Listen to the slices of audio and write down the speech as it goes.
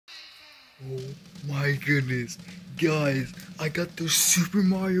Oh my goodness. Guys, I got the Super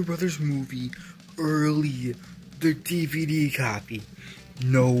Mario Brothers movie early. The DVD copy.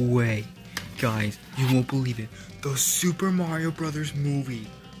 No way. Guys, you won't believe it. The Super Mario Brothers movie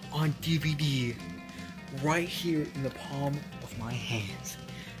on DVD. Right here in the palm of my hands.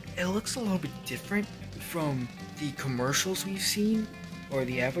 It looks a little bit different from the commercials we've seen. Or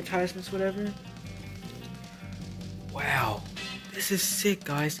the advertisements, whatever. Wow. This is sick,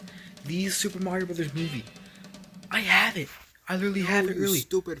 guys. The Super Mario Brothers movie. I have it. I literally have it you early.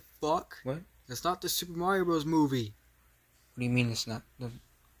 Stupid fuck. What? That's not the Super Mario Bros. Movie. What do you mean it's not?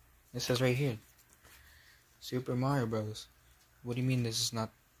 It says right here. Super Mario Bros. What do you mean this is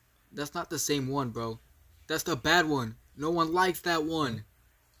not? That's not the same one, bro. That's the bad one. No one likes that one.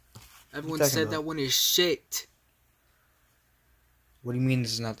 Everyone said that one is shit. What do you mean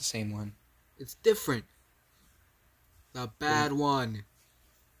this is not the same one? It's different. The bad one.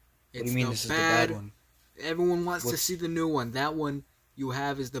 What do you mean this is the bad one? Everyone wants to see the new one. That one you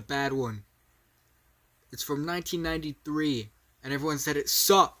have is the bad one. It's from 1993, and everyone said it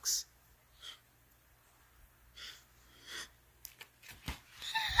sucks.